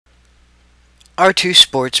R2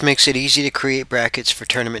 Sports makes it easy to create brackets for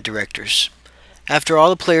tournament directors. After all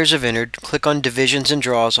the players have entered, click on Divisions and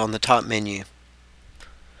Draws on the top menu.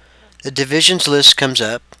 The divisions list comes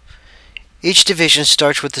up. Each division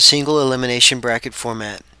starts with the single elimination bracket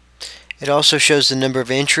format. It also shows the number of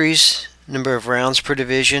entries, number of rounds per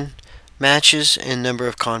division, matches, and number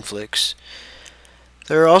of conflicts.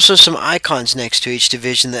 There are also some icons next to each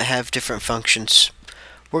division that have different functions.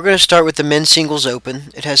 We're going to start with the men's singles open.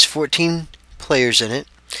 It has 14 players in it,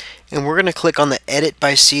 and we're going to click on the Edit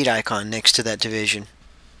by Seed icon next to that division.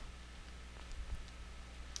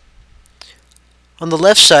 On the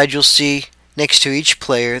left side, you'll see next to each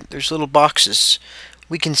player there's little boxes.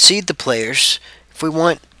 We can seed the players. If we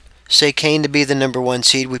want, say, Kane to be the number 1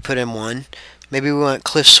 seed, we put in 1. Maybe we want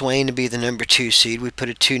Cliff Swain to be the number 2 seed, we put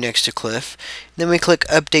a 2 next to Cliff. Then we click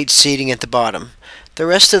Update Seeding at the bottom. The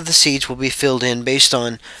rest of the seeds will be filled in based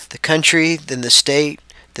on the country, then the state,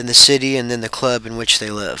 then the city, and then the club in which they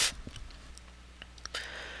live.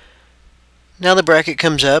 Now the bracket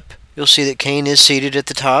comes up. You'll see that Kane is seated at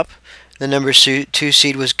the top. The number 2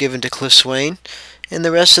 seed was given to Cliff Swain, and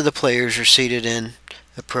the rest of the players are seated in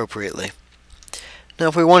appropriately. Now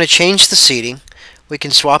if we want to change the seeding, we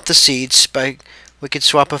can swap the seeds we could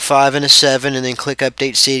swap a 5 and a 7 and then click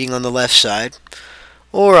Update Seeding on the left side.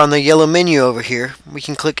 Or on the yellow menu over here, we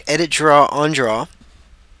can click Edit Draw on Draw.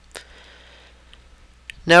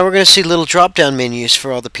 Now we're going to see little drop down menus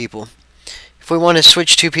for all the people. If we want to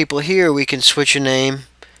switch 2 people here, we can switch a name,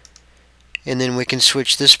 and then we can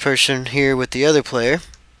switch this person here with the other player.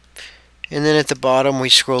 And then at the bottom we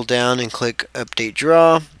scroll down and click Update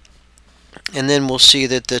Draw, and then we'll see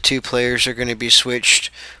that the 2 players are going to be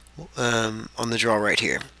switched on the draw right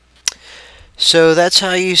here. So that's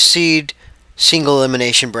how you seed single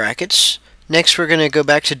elimination brackets. Next we're going to go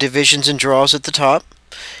back to divisions and draws at the top,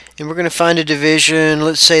 and we're going to find a division.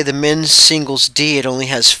 Let's say the men's singles D, it only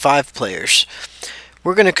has 5 players.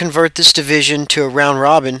 We're going to convert this division to a round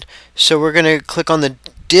robin, so we're going to click on the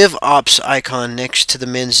Div Ops icon next to the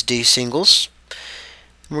men's D singles.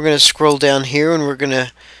 We're going to scroll down here, and we're going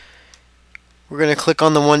to click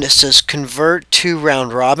on the one that says Convert to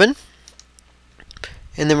Round Robin,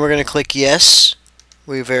 and then we're going to click Yes.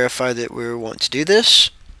 We verify that we want to do this.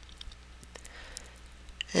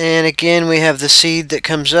 And again, we have the seed that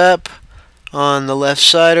comes up on the left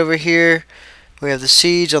side over here. We have the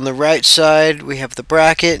seeds on the right side. We have the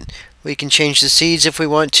bracket. We can change the seeds if we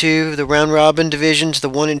want to. The round robin divisions, the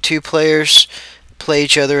 1 and 2 players play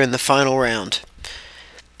each other in the final round.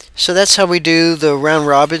 So that's how we do the round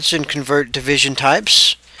robins and convert division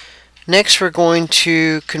types. Next we're going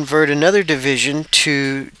to convert another division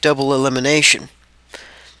to double elimination.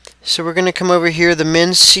 So we're going to come over here, the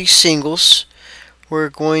men's C singles. We're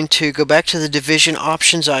going to go back to the division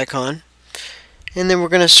options icon, and then we're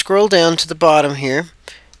going to scroll down to the bottom here,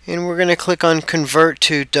 and we're going to click on Convert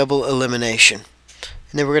to Double Elimination,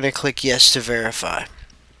 and then we're going to click Yes to verify.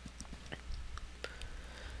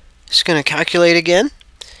 It's going to calculate again,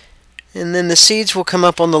 and then the seeds will come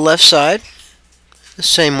up on the left side the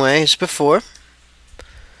same way as before.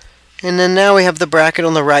 And then now we have the bracket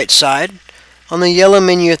on the right side. On the yellow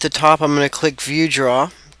menu at the top, I'm going to click View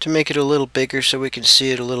Draw to make it a little bigger so we can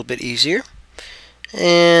see it a little bit easier.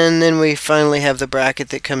 And then we finally have the bracket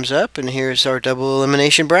that comes up, and here's our double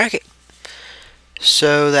elimination bracket.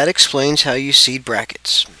 So that explains how you seed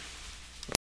brackets.